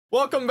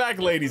Welcome back,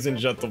 ladies and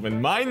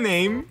gentlemen.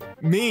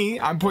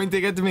 I'm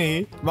pointing at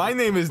me. My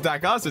name is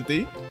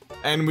Dakosity,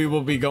 and we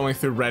will be going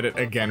through Reddit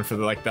again for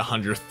like the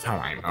 100th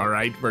time,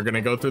 alright? We're gonna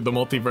go through the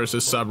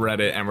Multiversus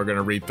subreddit, and we're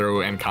gonna read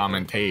through and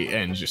commentate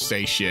and just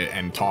say shit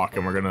and talk,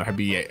 and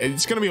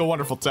it's gonna be a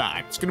wonderful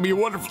time. It's gonna be a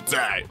wonderful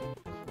time.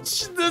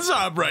 Let's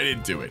hop right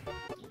into it.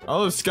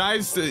 Oh, this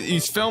guy's,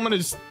 he's filming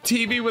his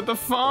TV with the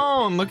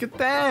phone. Look at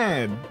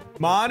that.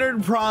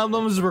 Modern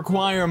problems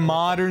require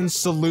modern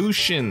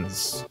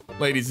solutions,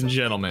 ladies and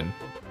gentlemen.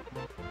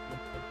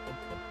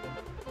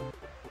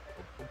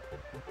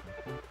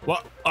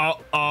 What?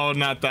 Oh,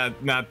 not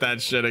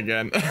that shit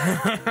again.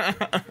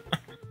 I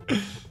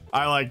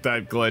like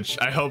that glitch.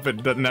 I hope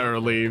it never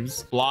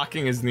leaves.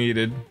 Blocking is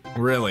needed.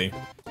 Really.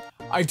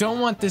 I don't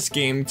want this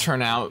game to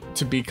turn out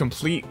to be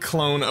complete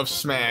clone of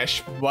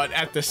Smash, but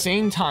at the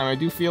same time, I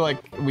do feel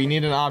like we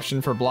need an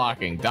option for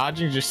blocking.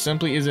 Dodging just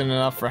simply isn't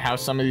enough for how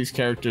some of these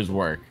characters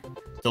work.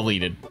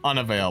 Deleted.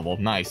 Unavailable.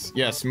 Nice.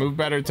 Yes, move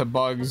better to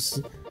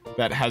bugs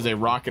that has a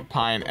rocket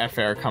pie and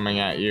F-air coming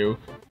at you.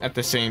 At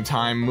the same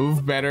time,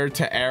 move better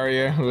to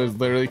area who is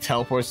literally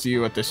teleports to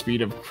you at the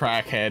speed of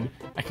Crackhead.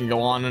 I can go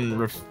on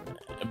and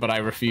but I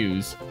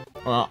refuse.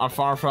 Well, I'm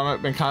far from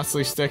it. Been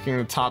constantly sticking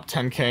the top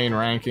 10k in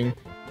ranking.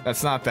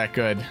 That's not that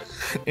good.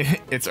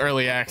 It's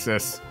early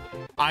access.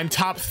 I'm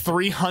top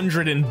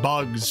 300 in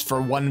bugs for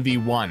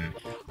 1v1.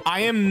 I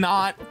am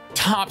not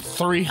top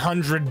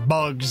 300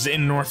 bugs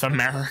in North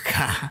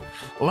America.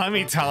 Let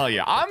me tell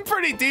you, I'm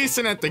pretty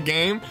decent at the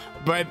game,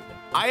 but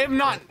I have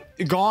not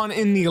gone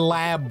in the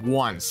lab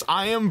once.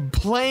 I am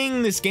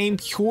playing this game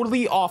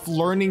purely off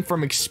learning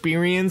from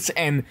experience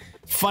and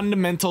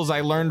fundamentals I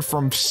learned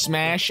from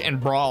Smash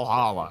and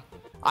Brawlhalla.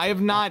 I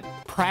have not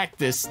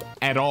practiced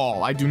at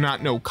all. I do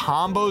not know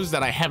combos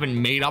that I haven't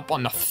made up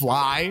on the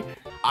fly.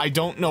 I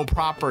don't know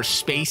proper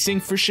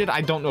spacing for shit.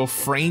 I don't know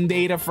frame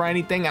data for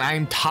anything, and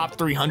I'm top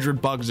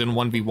 300 bugs in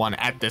 1v1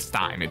 at this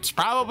time. It's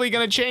probably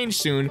gonna change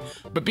soon,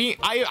 but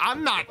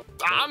I'm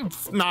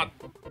not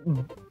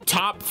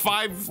top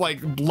 5, like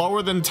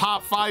lower than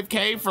top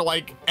 5k for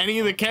like any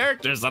of the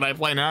characters that I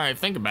play now I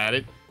think about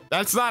it.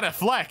 That's not a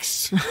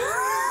flex.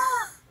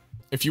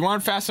 If you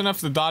aren't fast enough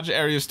to dodge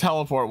areas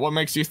teleport, what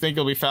makes you think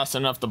you'll be fast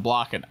enough to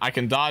block it? I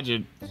can dodge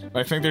it, but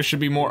I think there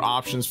should be more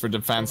options for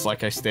defense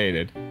like I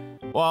stated.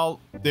 Well,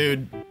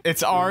 dude,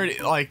 it's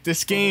already, like,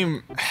 this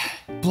game,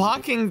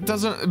 blocking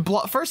doesn't,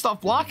 first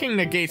off, blocking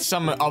negates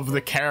some of the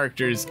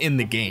characters in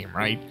the game,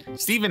 right?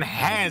 Steven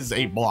has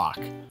a block.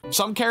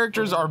 Some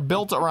characters are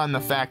built around the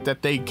fact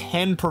that they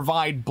can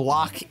provide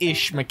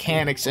block-ish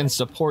mechanics and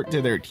support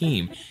to their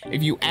team.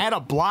 If you add a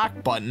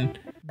block button,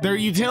 their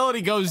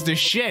utility goes to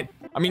shit.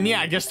 I mean,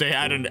 yeah, I guess they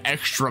had an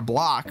extra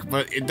block,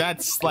 but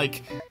that's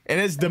like, it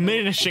has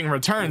diminishing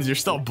returns. You're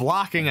still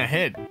blocking a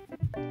hit.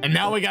 And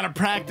now we gotta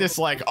practice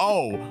like,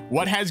 oh,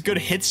 what has good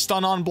hit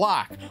stun on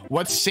block?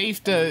 What's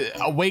safe to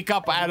wake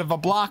up out of a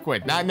block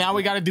with? Now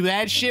we gotta do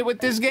that shit with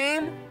this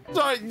game?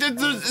 So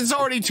it's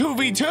already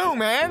 2v2,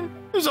 man.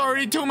 There's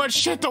already too much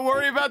shit to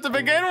worry about to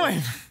begin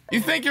with.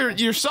 You think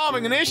you're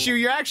solving an issue,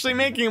 you're actually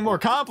making it more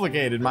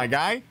complicated, my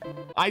guy.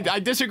 I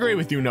disagree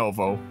with you,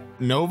 Novo.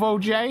 Novo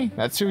J?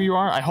 That's who you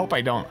are? I hope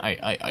I don't.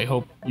 I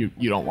hope you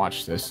don't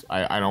watch this.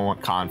 I don't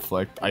want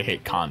conflict. I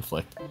hate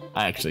conflict.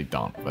 I actually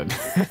don't,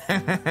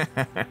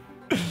 but...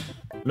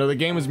 No, the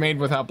game was made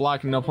without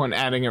blocking. No point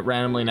adding it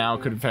randomly now.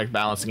 It could affect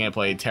balancing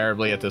gameplay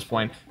terribly at this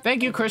point.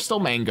 Thank you, Crystal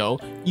Mango.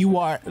 You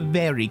are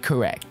very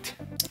correct.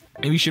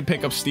 Maybe you should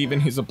pick up Steven.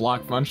 He's a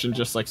block function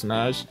just like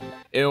Smash.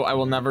 Ew, I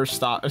will never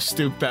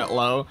stoop that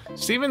low.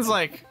 Steven's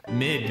like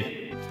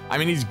mid. I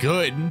mean, he's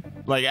good.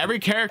 Like, every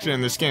character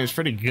in this game is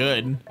pretty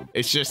good.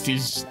 It's just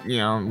he's, you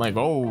know, like,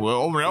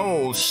 oh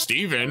no,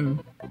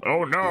 Steven.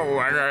 Oh no,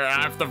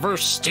 I have to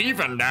verse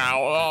Steven now.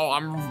 Oh,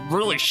 I'm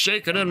really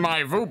shaking in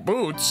my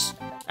boots.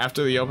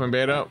 After the open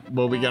beta,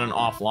 will we get an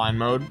offline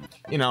mode?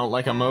 You know,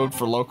 like a mode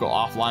for local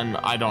offline?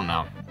 I don't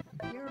know.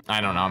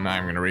 I'm not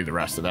even gonna read the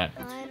rest of that.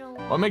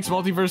 What makes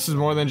Multiversus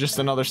more than just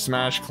another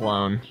Smash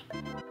clone?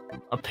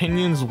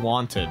 Opinions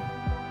wanted.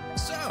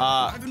 So,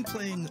 I've been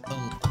playing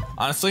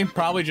honestly,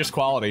 probably just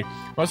quality.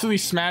 Most of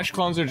these Smash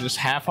clones are just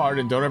half-hearted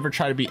and don't ever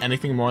try to be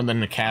anything more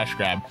than a cash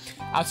grab.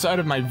 Outside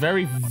of my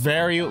very,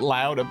 very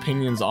loud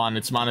opinions on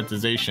its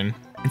monetization,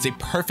 it's a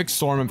perfect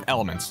storm of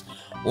elements.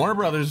 Warner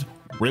Brothers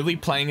really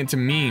playing into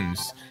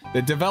memes,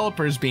 the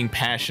developers being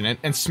passionate,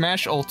 and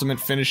Smash Ultimate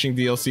finishing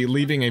DLC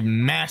leaving a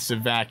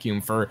massive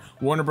vacuum for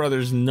Warner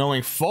Brothers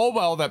knowing full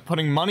well that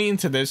putting money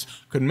into this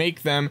could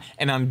make them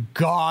an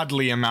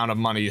ungodly amount of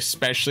money,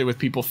 especially with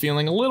people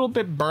feeling a little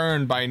bit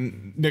burned by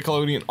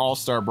Nickelodeon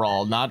All-Star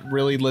Brawl not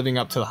really living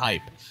up to the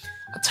hype.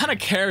 A ton of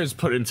care is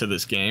put into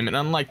this game, and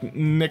unlike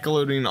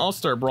Nickelodeon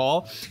All-Star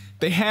Brawl,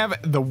 they have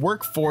the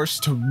workforce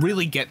to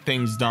really get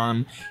things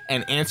done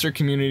and answer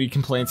community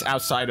complaints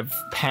outside of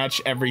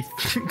patches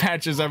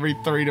every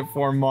 3 to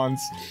 4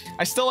 months.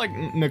 I still like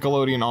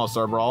Nickelodeon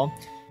All-Star Brawl,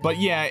 but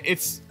yeah,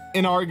 it's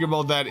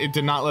inarguable that it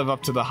did not live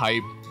up to the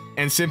hype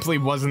and simply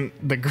wasn't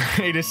the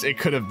greatest it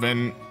could have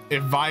been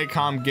if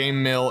Viacom,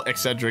 Game Mill,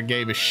 etc.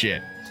 gave a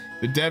shit.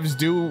 The devs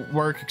do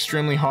work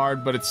extremely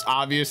hard, but it's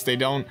obvious they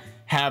don't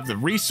have the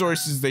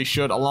resources they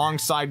should,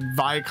 alongside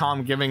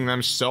Viacom giving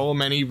them so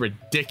many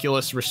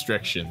ridiculous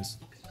restrictions.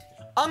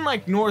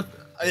 Unlike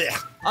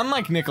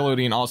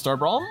Nickelodeon All-Star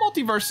Brawl,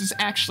 Multiversus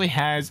actually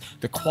has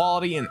the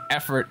quality and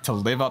effort to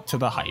live up to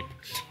the hype,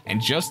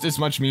 and just as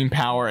much meme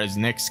power as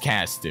Nick's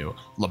cast do.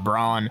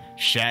 LeBron,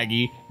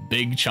 Shaggy,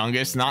 Big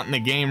Chungus, not in the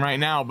game right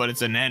now, but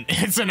it's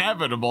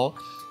inevitable.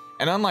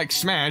 And unlike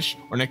Smash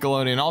or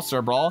Nickelodeon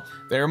All-Star Brawl,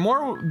 they are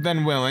more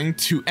than willing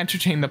to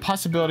entertain the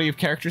possibility of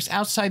characters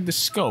outside the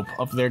scope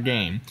of their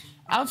game.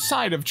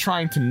 Outside of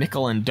trying to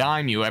nickel and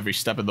dime you every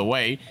step of the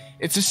way,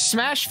 it's a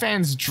Smash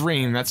fan's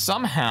dream that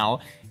somehow,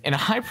 in a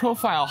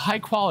high-profile,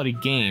 high-quality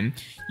game,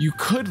 you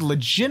could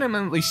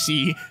legitimately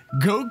see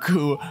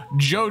Goku,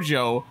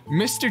 JoJo,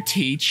 Mr.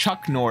 T,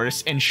 Chuck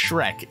Norris, and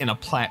Shrek in a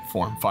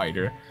platform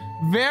fighter.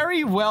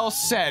 Very well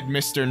said,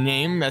 Mr.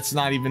 Name. That's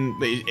not even...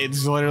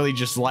 It's literally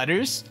just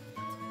letters.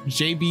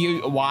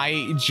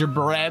 JBY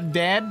Jabrad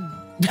Dad.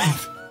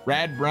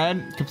 Rad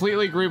Brad.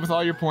 Completely agree with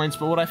all your points,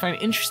 but what I find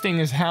interesting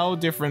is how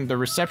different the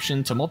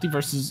reception to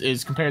Multiversus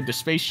is compared to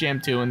Space Jam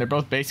 2, and they're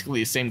both basically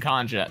the same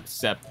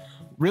concept.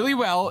 Really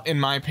well, in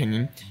my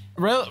opinion.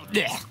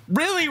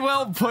 Really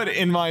well put,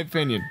 in my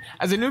opinion.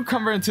 As a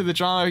newcomer into the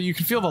genre, you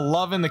can feel the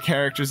love in the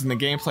characters, and the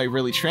gameplay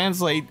really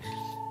translate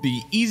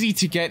the easy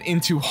to get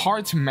into,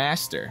 hard to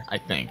master, I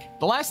think.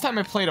 The last time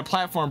I played a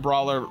platform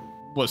brawler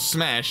was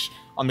Smash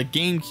on the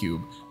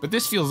GameCube, but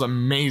this feels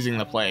amazing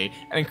to play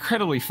and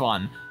incredibly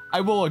fun.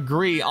 I will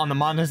agree on the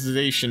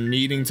monetization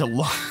needing a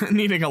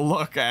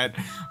look at,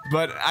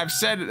 but I've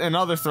said in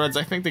other threads,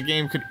 I think the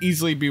game could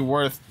easily be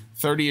worth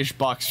 30-ish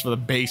bucks for the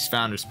base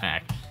Founders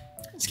Pack.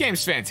 This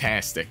game's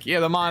fantastic.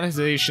 Yeah, the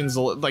monetization's,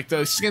 like,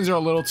 the skins are a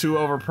little too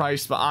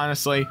overpriced, but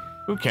honestly,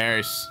 who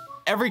cares?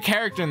 Every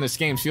character in this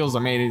game feels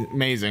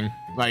amazing.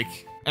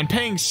 Like, and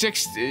paying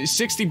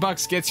 60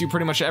 bucks gets you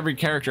pretty much every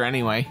character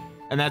anyway.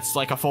 And that's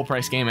like a full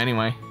price game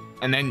anyway.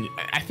 And then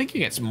I think you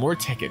get some more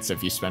tickets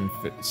if you spend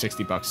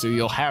 60 bucks, so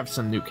you'll have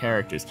some new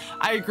characters.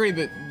 I agree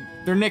that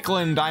they're nickel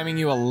and diming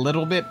you a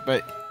little bit,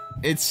 but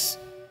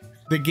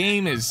the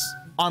game is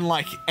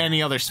unlike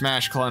any other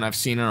Smash clone I've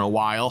seen in a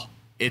while.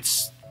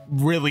 It's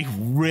really,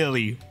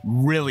 really,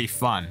 really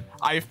fun.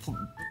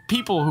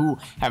 People who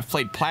have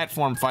played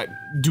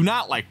do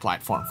not like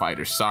platform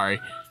fighters,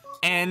 sorry.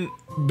 And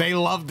they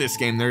love this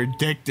game. They're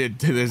addicted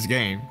to this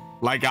game,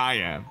 like I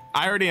am.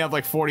 I already have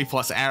like 40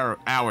 plus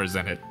hours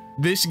in it.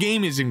 This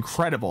game is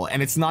incredible,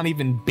 and it's not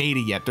even beta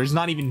yet. There's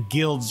not even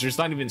guilds. There's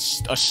not even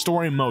a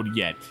story mode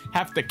yet.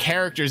 Half the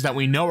characters that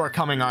we know are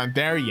coming aren't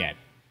there yet.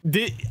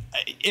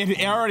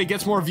 It already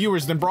gets more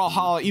viewers than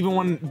Brawlhalla, even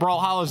when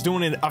Brawlhalla's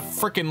doing a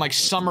freaking like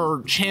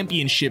summer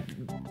championship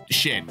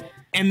shit,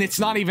 and it's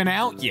not even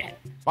out yet.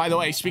 By the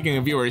way, speaking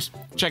of viewers,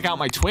 check out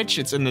my Twitch.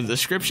 It's in the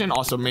description.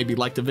 Also, maybe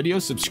like the video,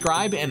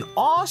 subscribe, and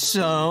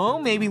also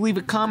maybe leave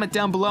a comment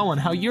down below on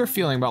how you're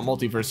feeling about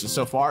Multiversus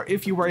so far,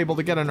 if you were able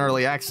to get an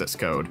early access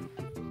code.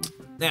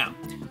 Now,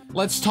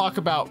 let's talk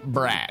about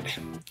Brad.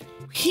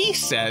 He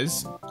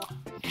says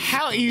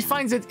how he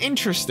finds it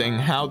interesting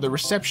how the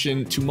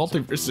reception to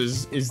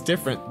Multiversus is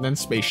different than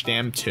Space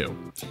Jam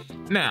 2.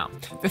 Now,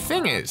 the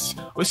thing is,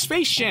 with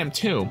Space Jam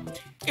 2,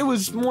 it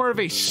was more of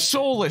a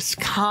soulless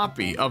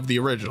copy of the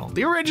original.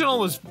 The original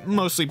was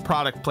mostly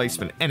product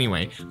placement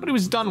anyway, but it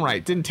was done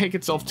right, didn't take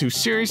itself too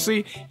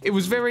seriously. It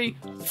was very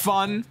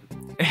fun.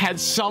 It had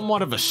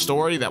somewhat of a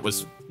story that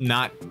was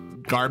not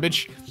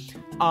garbage,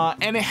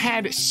 and it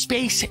had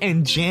space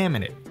and jam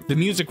in it. The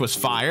music was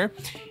fire,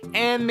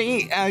 and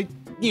it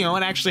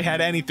actually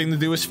had anything to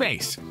do with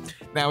space.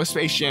 Now with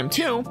Space Jam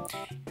 2,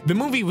 the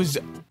movie was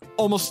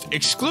almost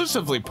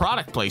exclusively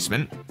product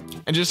placement,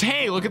 and just,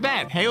 hey, look at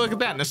that. Hey, look at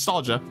that.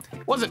 Nostalgia.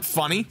 Wasn't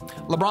funny.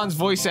 LeBron's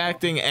voice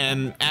acting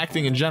and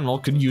acting in general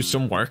could use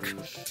some work,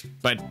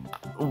 but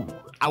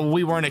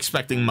we weren't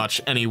expecting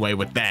much anyway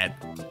with that.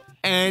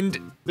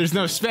 And there's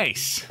no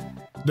space.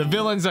 The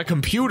villain's a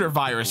computer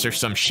virus or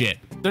some shit.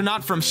 They're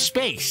not from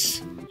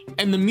space.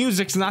 And the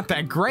music's not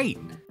that great.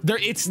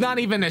 It's not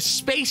even a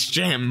Space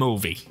Jam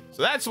movie.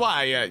 So that's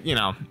why,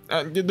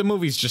 the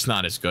movie's just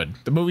not as good.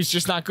 The movie's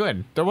just not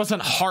good. There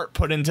wasn't heart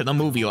put into the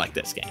movie like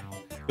this game.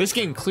 This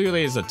game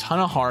clearly has a ton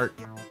of heart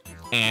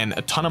and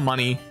a ton of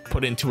money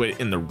put into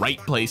it in the right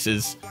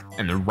places,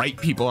 and the right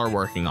people are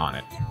working on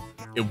it.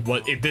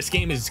 This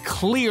game is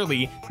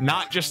clearly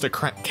not just a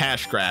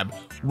cash grab,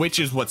 which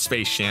is what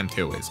Space Jam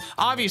 2 is.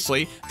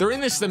 Obviously, they're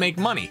in this to make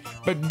money,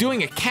 but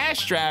doing a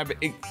cash grab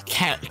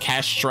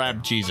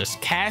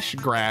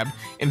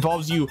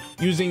involves you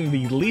using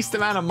the least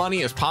amount of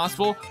money as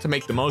possible to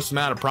make the most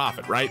amount of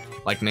profit, right?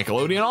 Like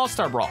Nickelodeon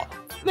All-Star Brawl.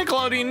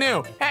 Nickelodeon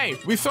knew, hey,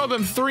 we throw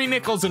them 3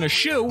 nickels in a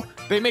shoe,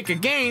 they make a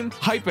game,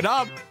 hype it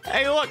up,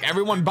 hey look,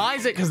 everyone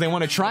buys it because they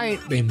want to try it.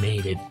 They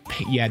made it,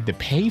 you had to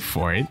pay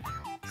for it.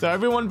 So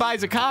everyone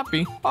buys a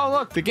copy. Oh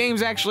look, the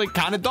game's actually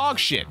kind of dog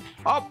shit.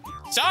 Oh,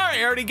 sorry,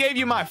 I already gave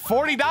you my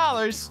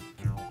 $40.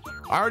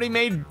 I already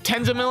made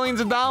tens of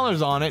millions of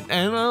dollars on it,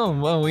 and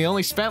well, we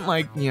only spent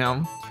like,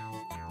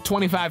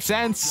 25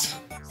 cents.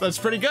 So that's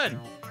pretty good.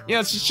 You know,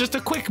 it's just a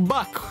quick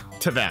buck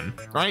to them,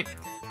 right?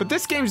 But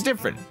this game's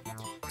different.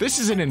 This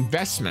is an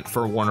investment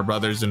for Warner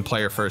Brothers and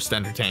Player First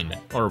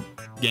Entertainment. Or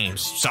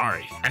games,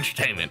 sorry,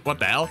 entertainment, what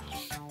the hell?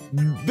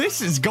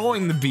 This is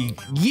going to be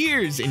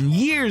years and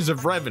years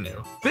of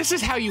revenue. This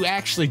is how you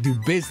actually do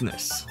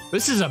business.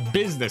 This is a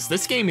business.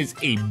 This game is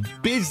a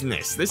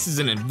business. This is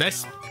an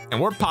investment,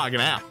 and we're pogging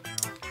out.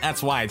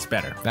 That's why it's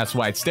better. That's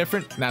why it's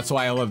different. And that's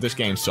why I love this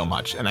game so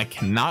much. And I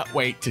cannot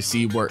wait to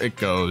see where it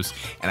goes.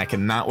 And I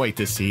cannot wait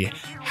to see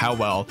how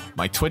well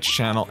my Twitch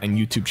channel and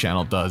YouTube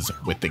channel does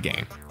with the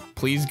game.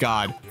 Please,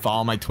 God,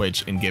 follow my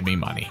Twitch and give me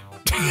money.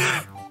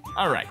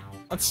 All right,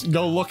 let's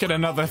go look at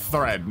another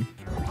thread.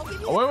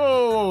 Oh,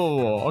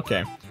 whoa.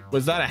 Okay,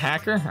 was that a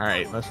hacker? All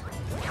right, let's.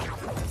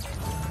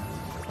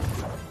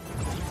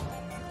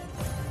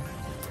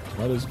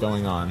 What is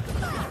going on?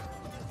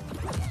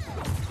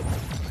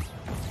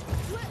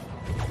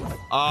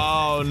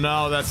 Oh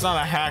no, that's not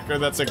a hacker,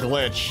 that's a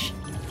glitch.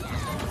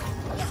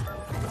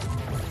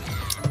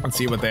 Let's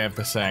see what they have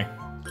to say.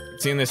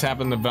 Seen this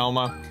happen to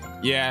Velma?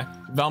 Yeah,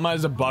 Velma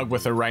has a bug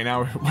with her right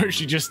now where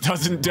she just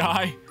doesn't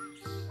die.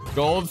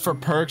 Gold for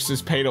perks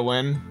is pay to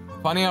win.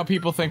 Funny how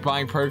people think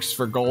buying perks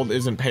for gold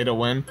isn't pay to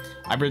win.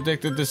 I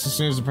predicted this as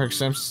soon as the perk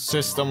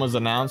system was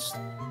announced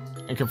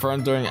and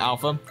confirmed during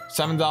alpha.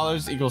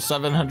 $7 equals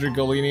 700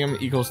 galenium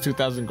equals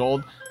 2,000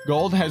 gold.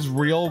 Gold has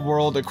real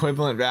world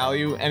equivalent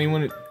value.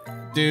 Anyone...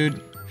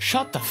 Dude,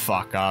 shut the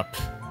fuck up.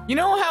 You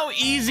know how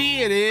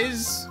easy it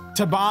is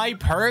to buy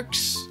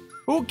perks?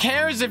 Who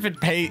cares if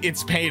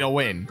it's pay to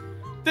win?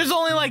 There's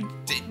only like,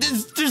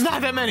 there's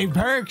not that many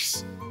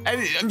perks.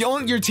 And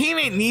your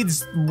teammate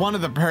needs one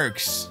of the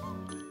perks.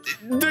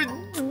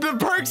 The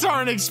perks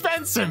aren't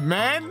expensive,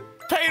 man.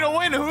 Pay to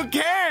win, who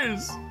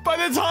cares?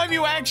 By the time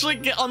you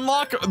actually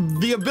unlock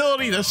the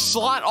ability to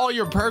slot all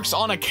your perks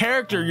on a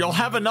character, you'll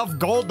have enough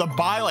gold to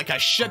buy like a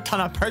shit ton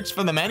of perks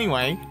for them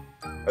anyway.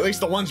 At least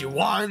the ones you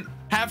want.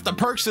 Half the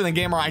perks in the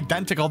game are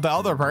identical to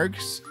other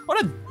perks.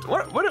 What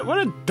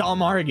a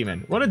dumb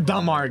argument. What a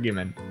dumb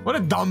argument. What a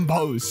dumb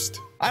post.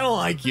 I don't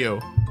like you.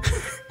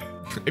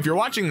 If you're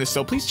watching this,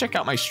 though, please check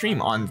out my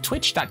stream on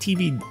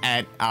twitch.tv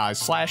at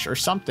 / or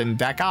something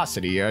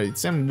Dacosity.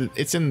 It's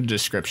in the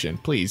description.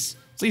 Please,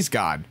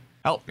 God,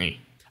 help me.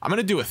 I'm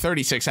gonna do a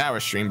 36-hour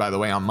stream, by the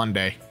way, on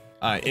Monday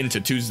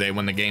into Tuesday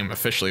when the game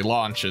officially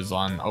launches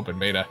on open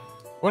beta.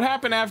 What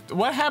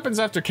happens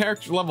after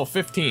character level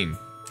 15?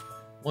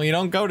 Well, you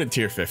don't go to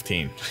tier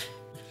 15.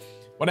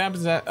 What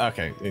happens at...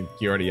 Okay,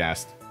 you already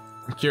asked.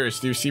 I'm curious,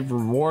 do you receive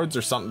rewards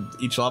or something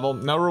each level?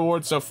 No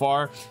rewards so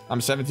far.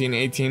 I'm 17,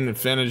 18, and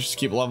finished. Just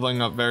keep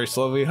leveling up very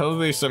slowly.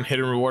 Hopefully some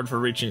hidden reward for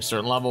reaching a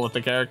certain level with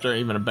the character,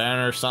 even a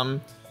banner or something.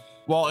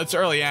 Well, it's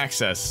early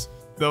access.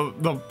 There'll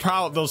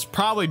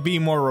probably be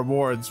more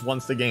rewards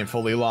once the game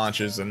fully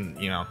launches, and,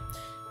 you know...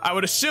 I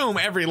would assume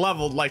every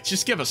level, like,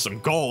 just give us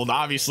some gold.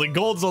 Obviously,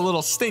 gold's a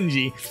little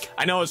stingy.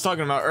 I know I was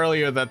talking about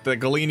earlier that the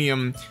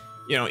galenium,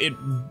 you know,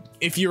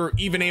 if you're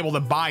even able to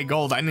buy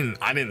gold, I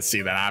didn't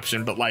see that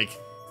option, but like,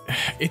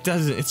 it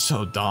doesn't. It's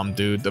so dumb,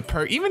 dude. The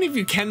perk, even if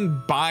you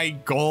can buy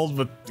gold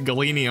with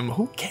galenium,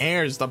 who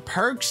cares? The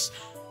perks,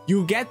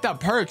 you get the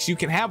perks. You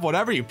can have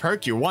whatever you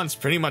perk you want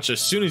pretty much as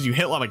soon as you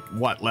hit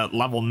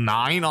level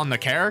 9 on the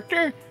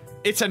character.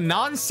 It's a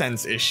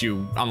nonsense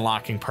issue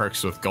unlocking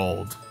perks with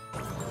gold.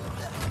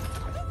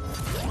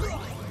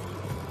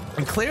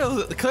 And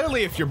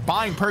clearly, if you're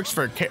buying perks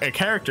for a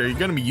character, you're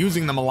going to be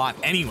using them a lot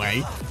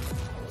anyway.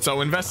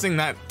 So investing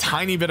that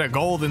tiny bit of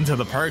gold into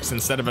the perks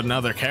instead of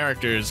another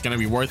character is going to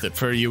be worth it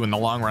for you in the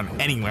long run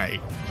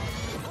anyway.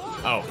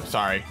 Oh,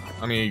 sorry.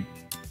 Let me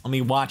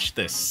watch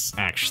this,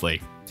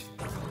 actually.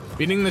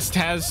 Beating this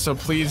Taz, so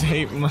please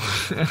hate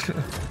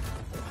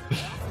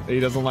he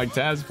doesn't like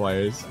Taz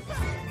players.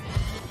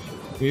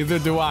 Neither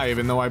do I,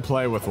 even though I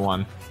play with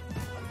one.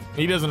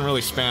 He doesn't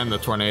really spam the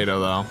tornado,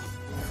 though.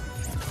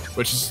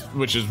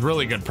 Which is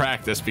really good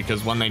practice,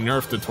 because when they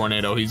nerf the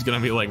tornado, he's gonna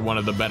be like one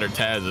of the better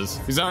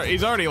Tazes.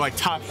 He's already like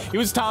he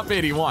was top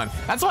 81.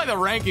 That's why the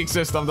ranking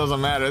system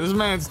doesn't matter. This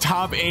man's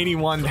top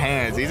 81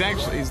 Taz.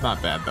 He's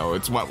not bad though.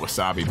 It's Wet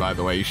Wasabi, by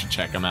the way. You should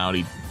check him out.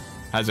 He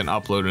hasn't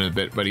uploaded in a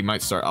bit, but he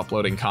might start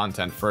uploading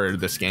content for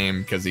this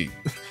game because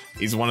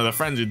he's one of the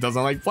friends who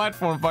doesn't like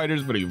platform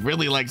fighters, but he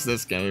really likes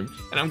this game.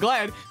 And I'm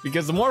glad,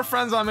 because the more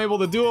friends I'm able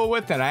to do it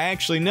with that I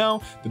actually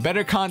know, the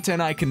better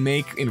content I can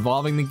make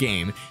involving the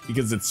game,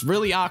 because it's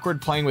really awkward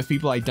playing with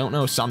people I don't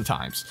know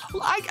sometimes.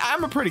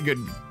 I'm a pretty good,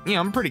 you know,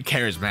 I'm pretty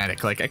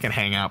charismatic, like I can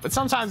hang out, but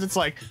sometimes it's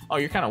like, oh,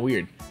 you're kind of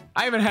weird.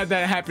 I haven't had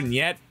that happen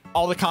yet.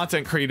 All the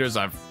content creators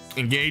I've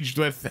engaged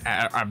with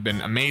have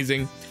been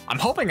amazing. I'm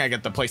hoping I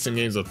get to play some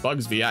games with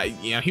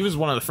Bugsby. You know, he was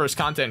one of the first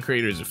content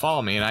creators to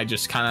follow me, and I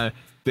just kind of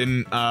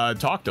didn't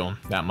talk to him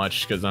that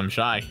much because I'm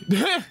shy.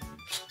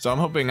 So I'm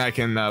hoping I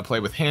can play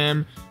with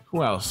him.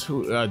 Who else?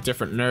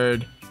 Different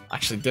nerd.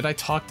 Actually, did I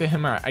talk to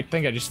him? Or I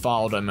think I just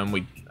followed him,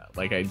 and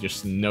I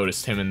just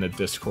noticed him in the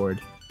Discord.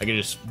 I could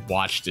just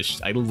watch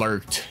this. I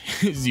lurked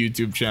his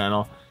YouTube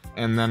channel.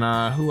 And then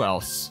who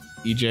else?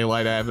 EJ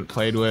Light I haven't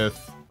played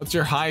with. What's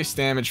your highest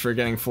damage for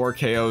getting 4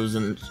 KOs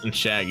in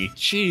Shaggy?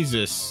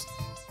 Jesus.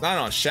 Not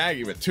on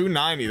Shaggy, but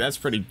 290. That's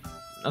pretty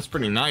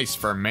nice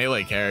for a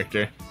melee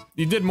character.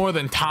 You did more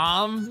than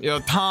Tom?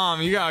 Yo,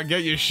 Tom, you gotta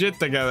get your shit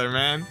together,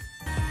 man.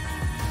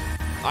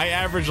 I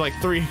average like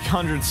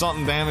 300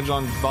 something damage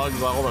on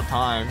bugs all the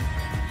time.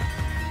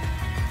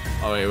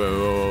 Oh, wait,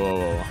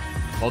 whoa.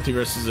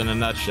 Multiversus in a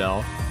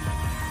nutshell.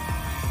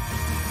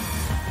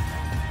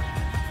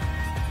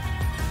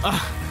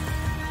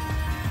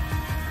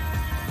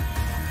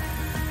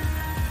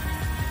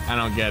 I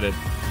don't get it.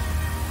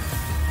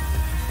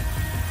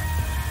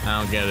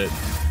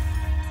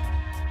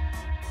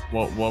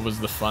 What was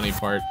the funny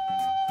part?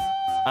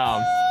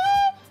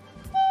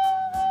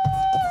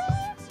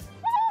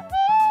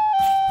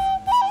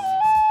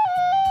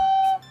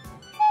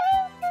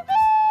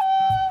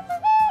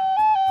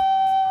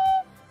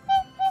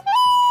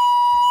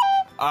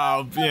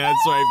 Oh, yeah,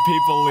 that's right.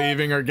 People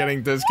leaving or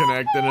getting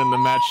disconnected and the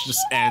match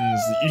just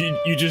ends.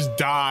 You just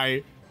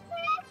die.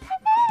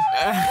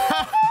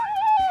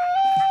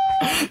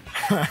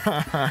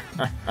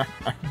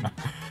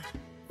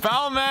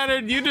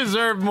 Foul-mannered, you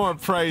deserve more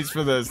praise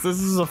for this. This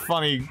is a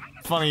funny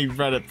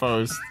Reddit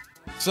post.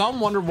 Some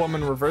Wonder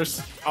Woman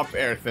reverse up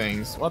air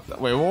things. What the?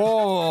 Wait,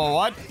 whoa,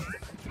 what?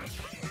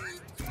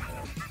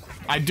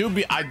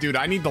 Dude,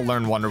 I need to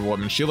learn Wonder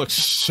Woman. She looks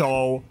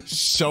so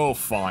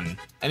fun.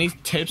 Any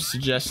tips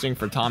suggesting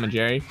for Tom and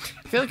Jerry?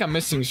 I feel like I'm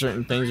missing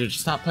certain things or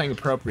just not playing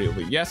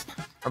appropriately. Yes,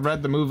 I've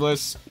read the move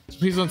list. So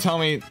please don't tell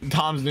me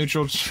Tom's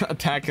neutral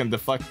attack can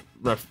deflect,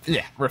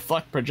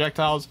 reflect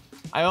projectiles.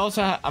 I'm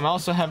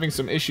also having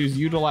some issues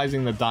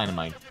utilizing the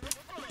dynamite.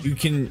 You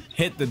can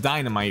hit the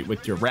dynamite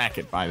with your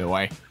racket, by the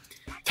way.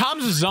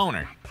 Tom's a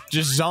zoner.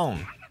 Just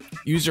zone.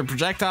 Use your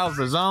projectiles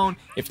to zone.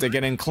 If they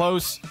get in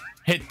close,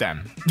 hit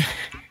them.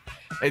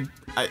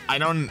 I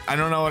don't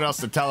know what else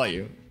to tell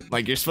you.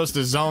 Like, you're supposed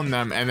to zone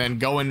them and then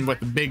go in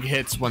with big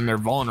hits when they're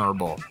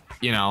vulnerable.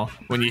 You know,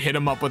 when you hit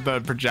them up with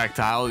the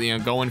projectile, you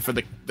know, go in for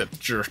the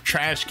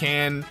trash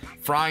can,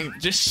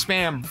 just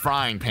spam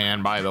frying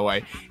pan, by the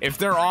way. If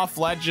they're off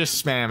ledge,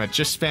 just spam it.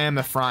 Just spam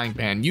the frying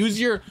pan. Use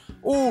your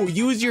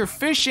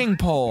fishing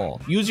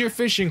pole. Use your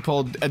fishing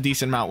pole a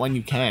decent amount when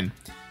you can.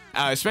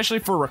 Especially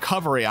for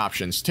recovery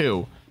options,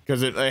 too.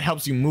 Because it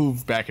helps you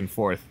move back and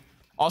forth.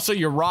 Also,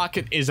 your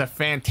rocket is a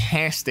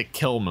fantastic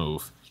kill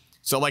move.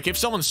 So, like, if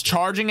someone's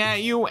charging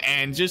at you,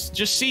 and just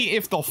see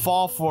if they'll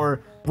fall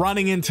for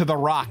running into the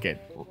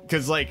rocket.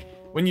 Because, like,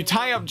 when you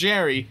tie up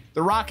Jerry,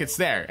 the rocket's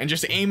there, and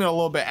just aim it a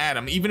little bit at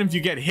him. Even if you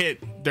get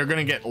hit, they're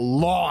gonna get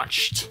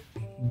launched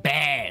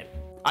bad.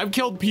 I've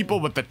killed people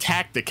with the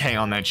tac decay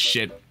on that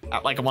shit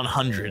at like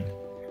 100.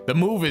 The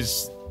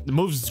move's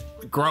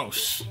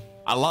gross.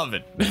 I love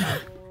it.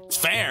 It's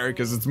fair,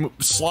 because it's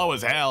slow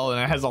as hell, and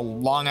it has a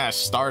long-ass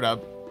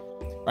startup.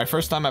 My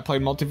first time I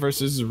played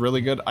Multiversus is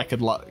really good. I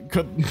could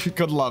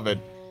love it.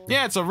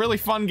 Yeah, it's a really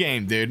fun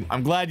game, dude.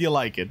 I'm glad you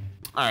like it.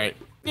 All right,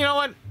 you know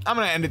what? I'm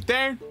gonna end it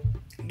there.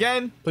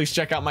 Again, please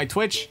check out my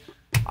Twitch.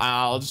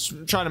 I'll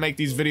just try to make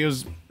these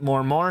videos more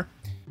and more.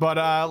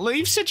 But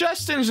leave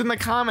suggestions in the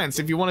comments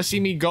if you want to see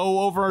me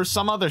go over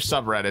some other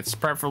subreddits,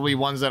 preferably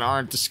ones that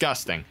aren't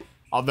disgusting.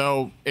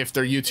 Although, if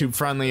they're YouTube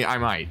friendly, I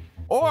might.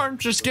 Or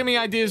just give me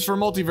ideas for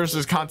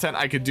Multiversus content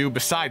I could do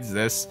besides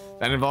this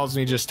that involves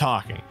me just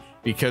talking.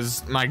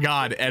 Because, my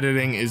god,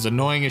 editing is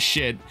annoying as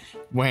shit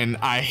when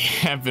I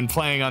have been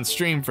playing on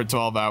stream for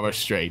 12 hours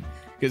straight.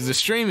 Because the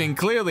streaming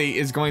clearly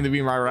is going to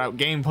be my route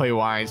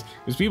gameplay-wise,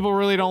 because people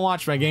really don't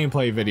watch my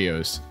gameplay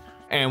videos.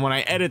 And when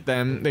I edit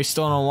them, they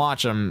still don't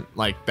watch them,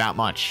 like, that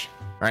much,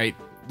 right?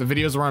 The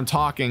videos where I'm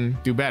talking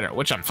do better,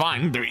 which I'm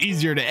fine. They're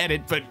easier to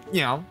edit, but, you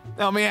know,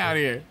 help me out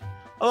here.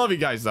 I love you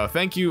guys, though.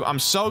 Thank you. I'm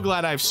so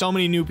glad I have so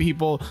many new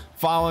people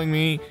following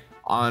me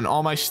on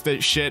all my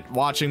shit,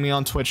 watching me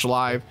on Twitch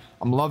Live.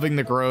 I'm loving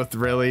the growth,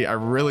 really. I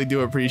really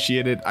do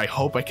appreciate it. I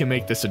hope I can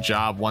make this a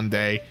job one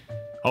day.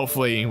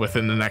 Hopefully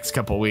within the next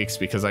couple weeks,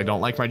 because I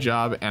don't like my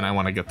job and I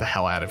want to get the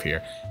hell out of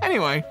here.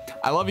 Anyway,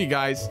 I love you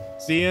guys.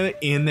 See you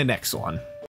in the next one.